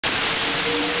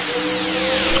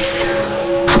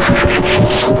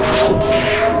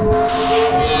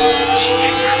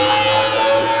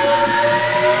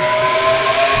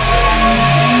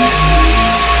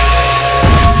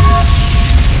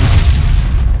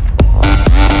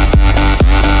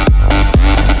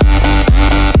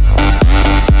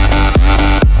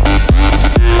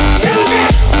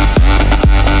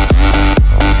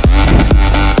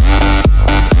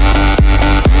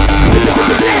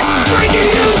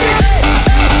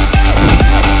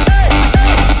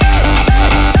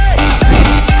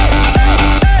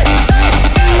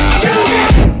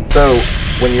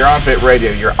When you're on Fit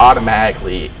Radio, you're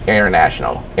automatically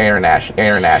international. International.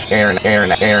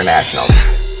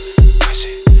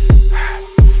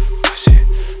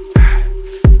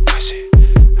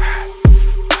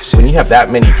 When you have that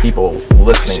many people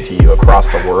listening to you across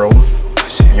the world,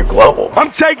 you're global. I'm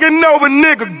taking over,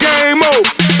 nigga. Game over.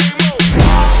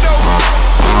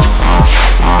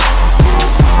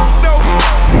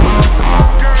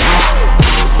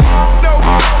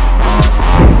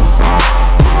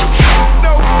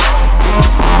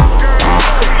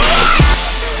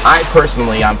 I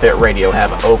personally, on Fit Radio,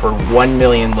 have over 1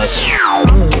 million listeners.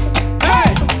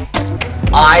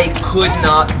 I could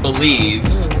not believe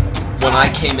when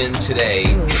I came in today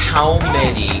how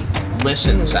many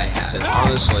listens I had. And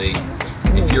honestly,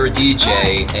 if you're a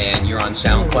DJ and you're on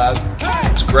SoundCloud,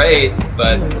 it's great,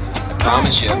 but I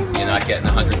promise you, you're not getting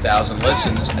 100,000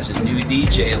 listens as a new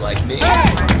DJ like me.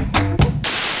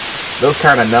 Those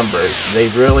kind of numbers, they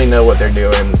really know what they're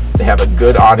doing. They have a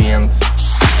good audience.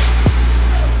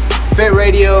 Fit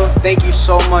Radio, thank you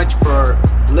so much for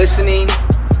listening,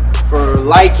 for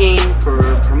liking,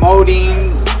 for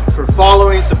promoting, for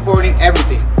following, supporting,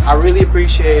 everything. I really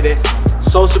appreciate it.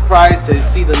 So surprised to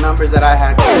see the numbers that I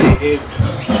had today. It's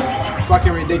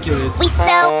fucking ridiculous.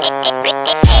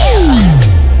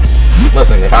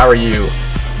 Listen, if I were you,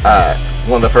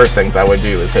 one of the first things I would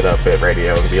do is hit up Fit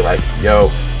Radio and be like, yo,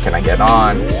 can I get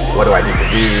on? What do I need to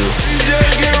do?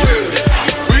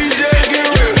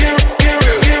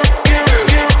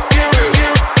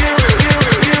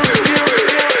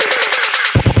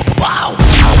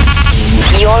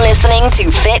 You're listening to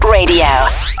Fit Radio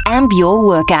and your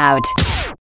workout.